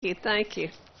Thank you.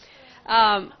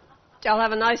 Y'all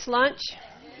have a nice lunch?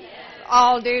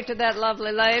 All due to that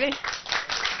lovely lady.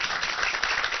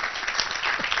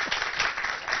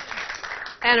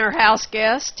 And her house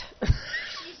guest. She's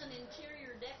an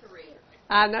interior decorator.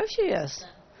 I know she is.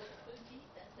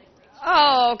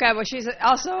 Oh, okay. Well, she's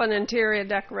also an interior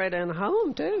decorator in a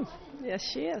home, too. Yes,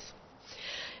 she is.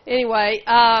 Anyway,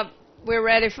 we're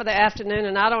ready for the afternoon,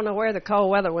 and I don't know where the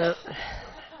cold weather went.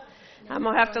 I'm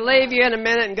going to have to leave you in a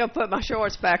minute and go put my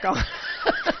shorts back on.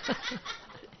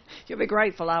 You'll be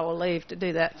grateful I will leave to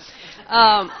do that.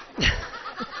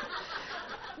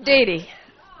 Dee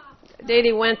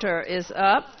Dee Winter is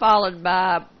up, followed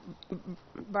by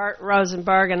Bert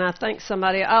Rosenberg, and I think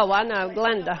somebody, I know,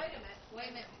 Glenda.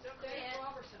 Wait a minute.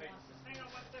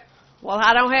 Well,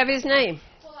 I don't have his name.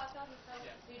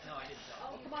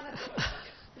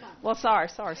 Well, sorry.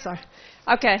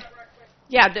 Okay.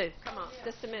 Yeah, do. Come on.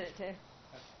 Just a minute, Ted.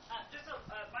 Just a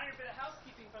minor bit of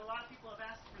housekeeping, but a lot of people have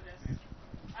asked for this.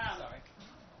 Sorry.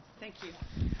 Thank you.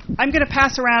 I'm going to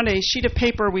pass around a sheet of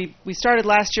paper. We started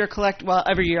last year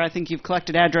every year I think you've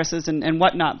collected addresses and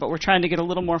whatnot, but we're trying to get a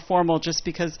little more formal just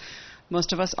because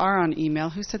most of us are on email.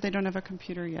 Who said they don't have a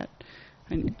computer yet?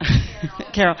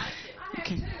 Carol.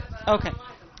 Okay.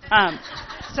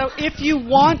 So if you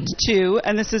want to,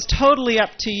 and this is totally up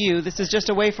to you, this is just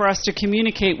a way for us to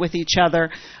communicate with each other,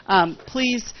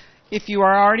 please, if you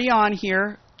are already on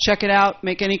here, check it out,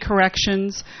 make any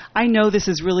corrections. I know this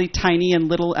is really tiny and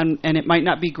little, and it might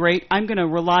not be great. I'm going to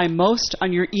rely most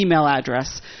on your email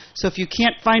address. So if you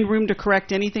can't find room to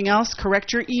correct anything else,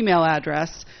 correct your email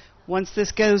address. Once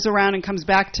this goes around and comes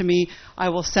back to me, I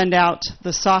will send out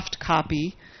the soft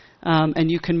copy. And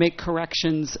you can make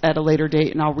corrections at a later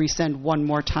date, and I'll resend one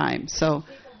more time. So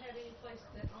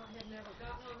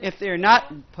if they're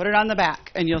not, put it on the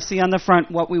back, and you'll see on the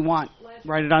front what we want.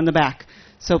 Write it on the back.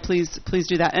 So please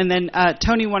do that. And then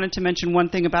Tony wanted to mention one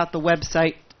thing about the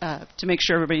website to make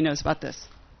sure everybody knows about this.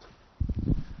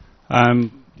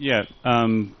 The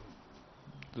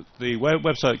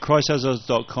website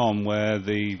christasus.com, where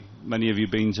many of you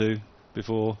have been to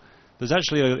before. There's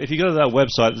actually, if you go to that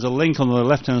website, there's a link on the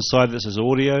left-hand side that says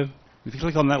audio. If you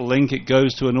click on that link, it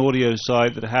goes to an audio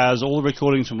site that has all the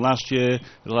recordings from last year.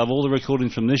 It'll have all the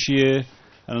recordings from this year,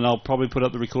 and then I'll probably put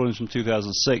up the recordings from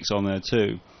 2006 on there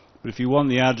too. But if you want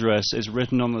the address, it's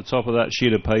written on the top of that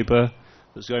sheet of paper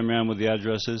that's going around with the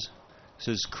addresses. It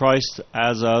says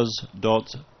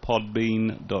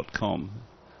christasus.podbean.com.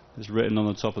 It's written on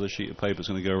the top of the sheet of paper. It's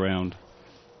going to go around.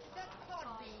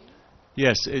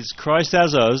 Yes, it's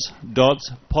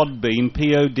christasus.podbean,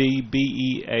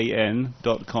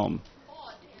 podbean.com.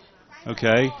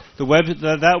 Okay,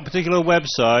 that particular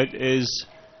website is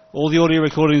all the audio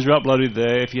recordings are uploaded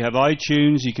there. If you have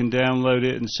iTunes, you can download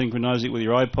it and synchronize it with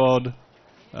your iPod.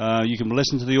 You can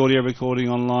listen to the audio recording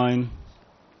online.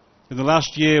 In the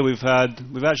last year, we've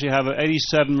actually have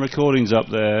 87 recordings up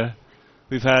there.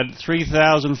 We've had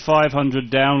 3,500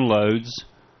 downloads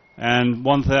and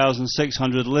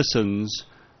 1,600 listens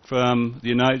from the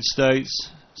United States,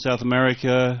 South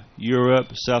America,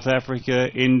 Europe, South Africa,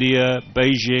 India,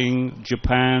 Beijing,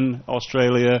 Japan,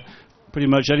 Australia, pretty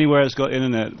much anywhere it's got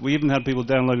internet. We even had people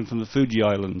downloading from the Fuji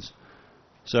Islands.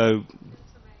 So,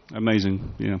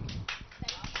 amazing, yeah.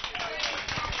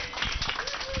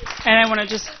 And I want to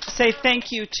just say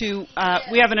thank you to,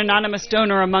 we have an anonymous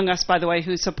donor among us, by the way,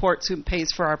 who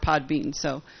pays for our Podbean.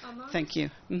 So, thank you.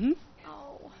 Mm-hmm.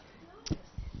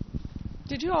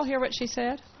 Did you all hear what she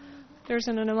said? There's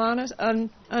an anonymous. I'm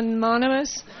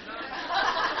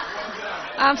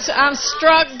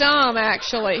struck dumb,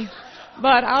 actually.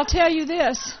 But I'll tell you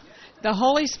this. The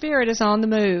Holy Spirit is on the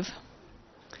move.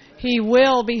 He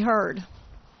will be heard.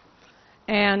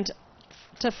 And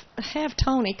to have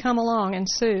Tony come along and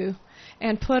Sue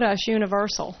and put us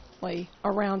universally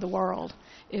around the world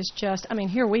is just,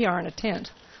 here we are in a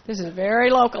tent. This is very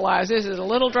localized. This is a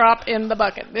little drop in the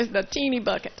bucket. This is the teeny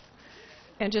bucket.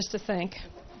 And just to think.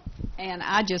 And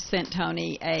I just sent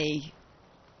Tony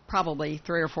probably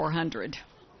 300 or 400,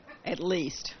 at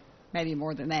least, maybe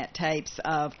more than that, tapes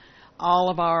of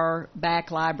all of our back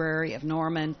library of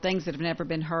Norman, things that have never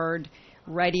been heard,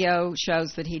 radio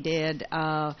shows that he did,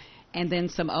 and then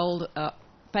some old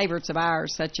favorites of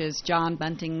ours, such as John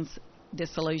Bunting's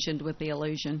Disillusioned with the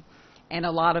Illusion, and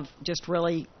a lot of just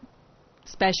really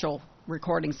special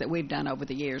recordings that we've done over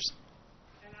the years.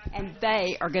 And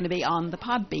they are going to be on the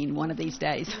Podbean one of these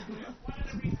days. One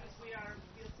of the reasons we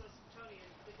feel so Tony and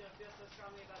feel so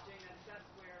strongly about doing that is that's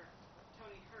where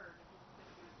Tony heard his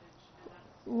message, and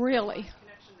that's really the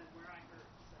connection that where I heard.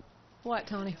 So. What,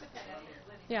 Tony?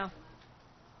 Yeah.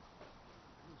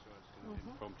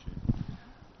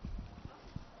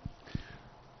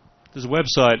 there's a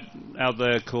website out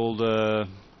there called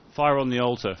Fire on the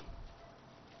Altar.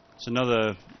 It's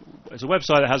a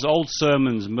website that has old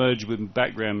sermons merged with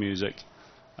background music.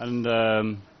 And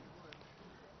there's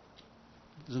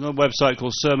another website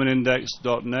called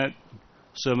sermonindex.net,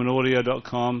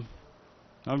 sermonaudio.com.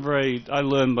 I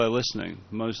learn by listening,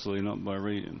 mostly, not by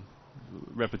reading,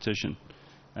 repetition.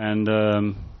 And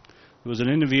there was an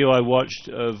interview I watched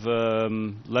of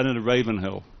Leonard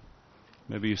Ravenhill.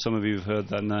 Maybe some of you have heard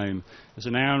that name. It's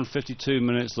an hour and 52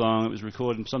 minutes long. It was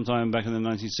recorded sometime back in the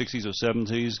 1960s or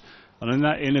 70s. And in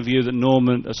that interview that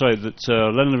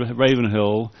Leonard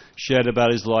Ravenhill shared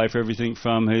about his life, everything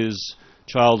from his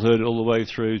childhood all the way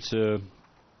through to,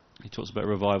 he talks about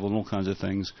revival and all kinds of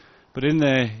things. But in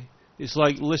there, it's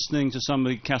like listening to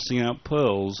somebody casting out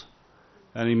pearls.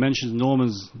 And he mentions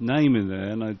Norman's name in there,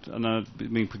 and I've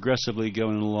been progressively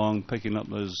going along, picking up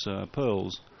those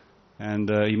pearls. And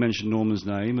he mentioned Norman's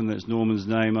name, and that's Norman's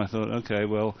name. I thought, okay,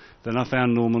 well, then I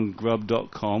found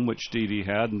normangrub.com, which Dee Dee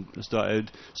had, and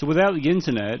started. So without the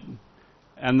internet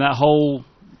and that whole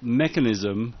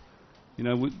mechanism,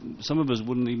 some of us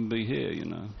wouldn't even be here,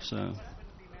 So.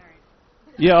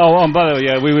 Yeah. Oh, and by the way,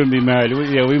 yeah, we wouldn't be married.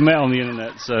 We met on the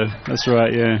internet, so that's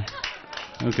right. Yeah.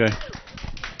 Okay.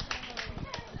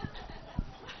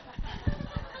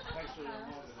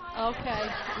 Okay.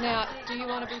 Now, do you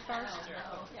want to be first?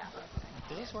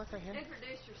 Does this work right here?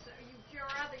 Introduce yourself. You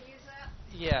rather use that?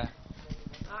 Yeah.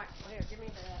 All right. Well, here, give me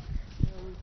that.